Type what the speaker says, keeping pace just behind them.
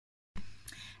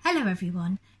Hello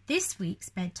everyone, this week's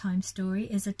bedtime story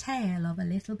is a tale of a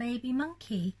little baby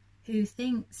monkey who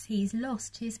thinks he's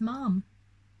lost his mum.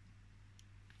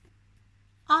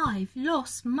 I've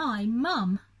lost my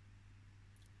mum.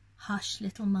 Hush,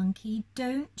 little monkey,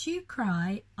 don't you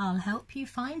cry, I'll help you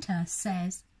find her,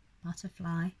 says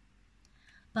Butterfly.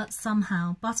 But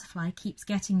somehow Butterfly keeps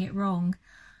getting it wrong.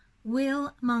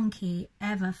 Will Monkey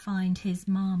ever find his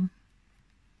mum?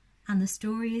 And the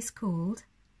story is called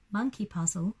Monkey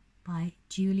Puzzle by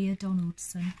Julia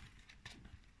Donaldson.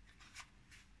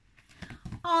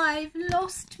 I've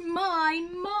lost my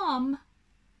mum,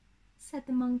 said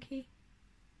the monkey.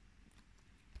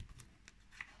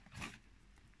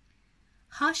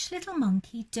 Hush, little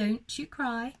monkey, don't you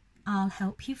cry. I'll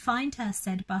help you find her,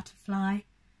 said Butterfly.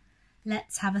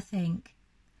 Let's have a think.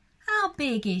 How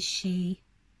big is she?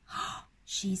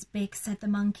 She's big, said the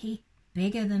monkey.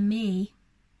 Bigger than me.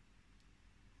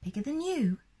 Bigger than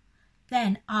you?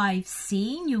 Then I've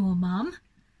seen your mum.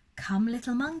 Come,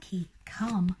 little monkey,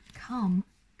 come, come,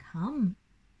 come.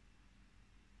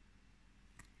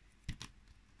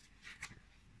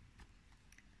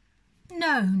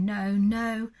 No, no,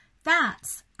 no,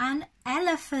 that's an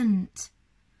elephant.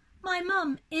 My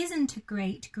mum isn't a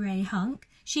great grey hunk.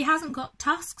 She hasn't got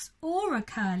tusks or a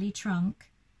curly trunk.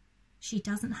 She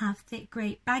doesn't have thick,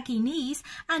 great, baggy knees,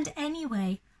 and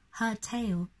anyway, her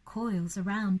tail coils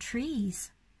around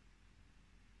trees.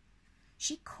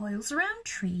 She coils around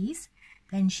trees?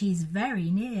 Then she's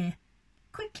very near.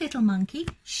 Quick, little monkey,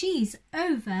 she's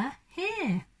over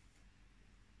here.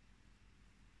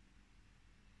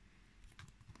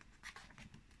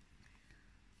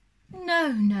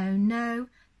 No, no, no,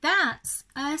 that's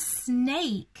a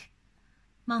snake.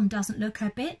 Mum doesn't look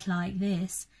a bit like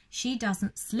this. She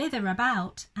doesn't slither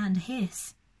about and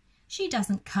hiss. She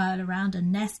doesn't curl around a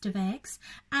nest of eggs.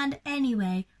 And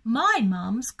anyway, my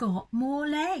mum's got more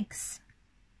legs.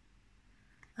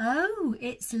 Oh,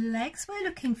 it's legs we're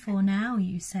looking for now,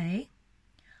 you say.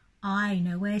 I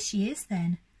know where she is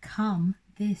then. Come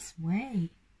this way.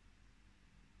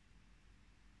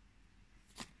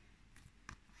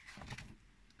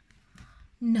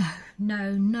 No,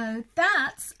 no, no,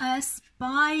 that's a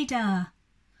spider.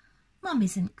 Mum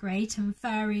isn't great and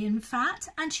furry and fat,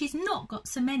 and she's not got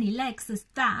so many legs as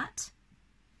that.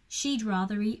 She'd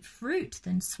rather eat fruit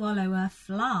than swallow a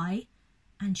fly,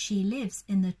 and she lives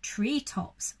in the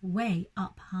treetops way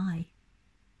up high.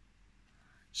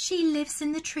 She lives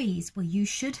in the trees. Well, you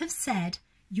should have said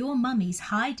your mummy's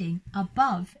hiding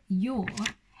above your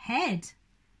head.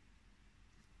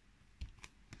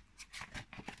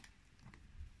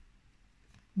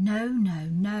 No, no,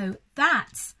 no,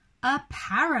 that's a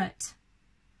parrot.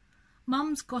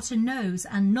 Mum's got a nose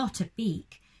and not a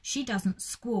beak. She doesn't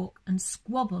squawk and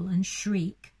squabble and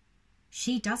shriek.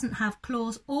 She doesn't have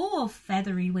claws or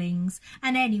feathery wings.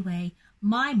 And anyway,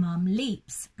 my mum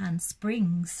leaps and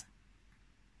springs.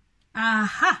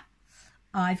 Aha!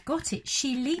 I've got it.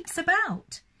 She leaps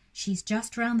about. She's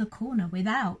just round the corner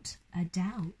without a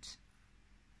doubt.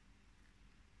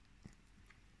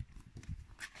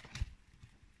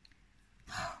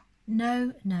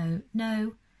 No, no,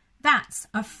 no, that's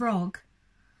a frog.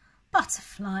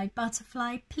 Butterfly,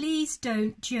 Butterfly, please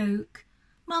don't joke.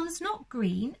 Mum's not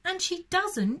green and she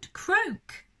doesn't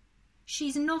croak.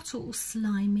 She's not all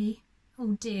slimy.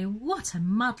 Oh dear, what a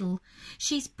muddle.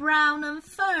 She's brown and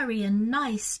furry and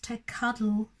nice to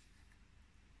cuddle.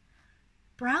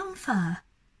 Brown fur?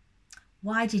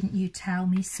 Why didn't you tell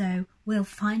me so? We'll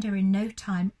find her in no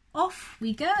time. Off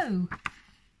we go.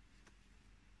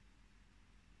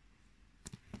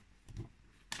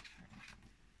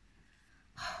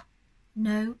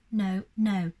 No, no,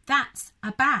 no, that's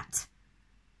a bat.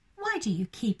 Why do you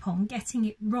keep on getting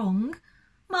it wrong?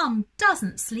 Mum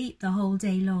doesn't sleep the whole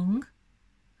day long.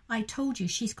 I told you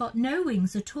she's got no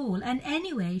wings at all, and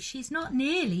anyway, she's not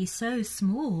nearly so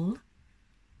small.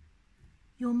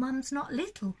 Your mum's not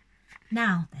little.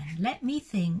 Now then, let me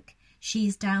think.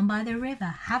 She's down by the river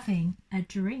having a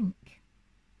drink.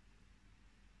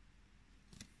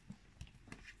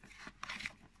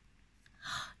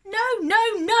 No, no,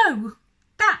 no!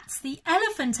 That's the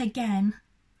elephant again.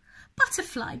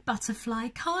 Butterfly, Butterfly,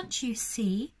 can't you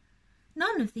see?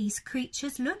 None of these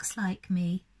creatures looks like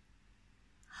me.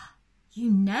 You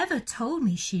never told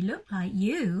me she looked like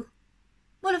you.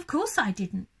 Well, of course I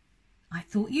didn't. I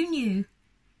thought you knew.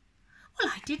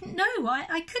 Well, I didn't know.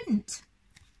 I couldn't.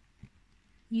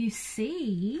 You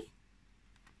see,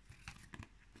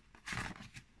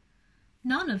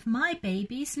 none of my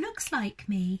babies looks like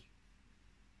me.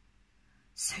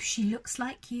 So she looks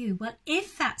like you. Well,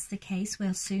 if that's the case,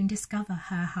 we'll soon discover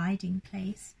her hiding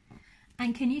place.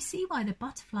 And can you see why the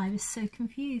butterfly was so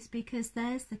confused? Because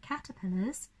there's the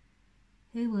caterpillars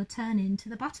who will turn into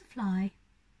the butterfly.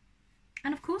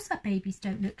 And of course her babies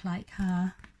don't look like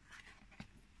her.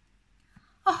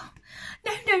 Oh,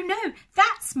 no, no, no,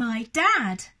 that's my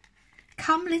dad.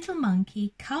 Come, little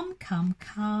monkey, come, come,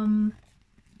 come.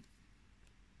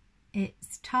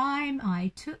 It's time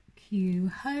I took you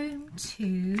home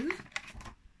to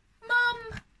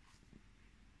Mum.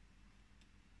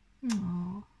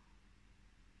 Aww.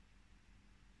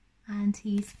 And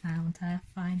he's found her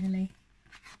finally.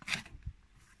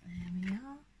 There we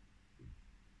are.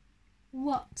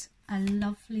 What a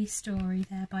lovely story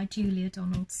there by Julia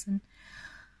Donaldson.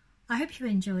 I hope you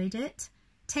enjoyed it.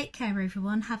 Take care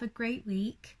everyone, have a great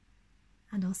week,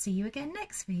 and I'll see you again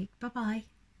next week. Bye bye.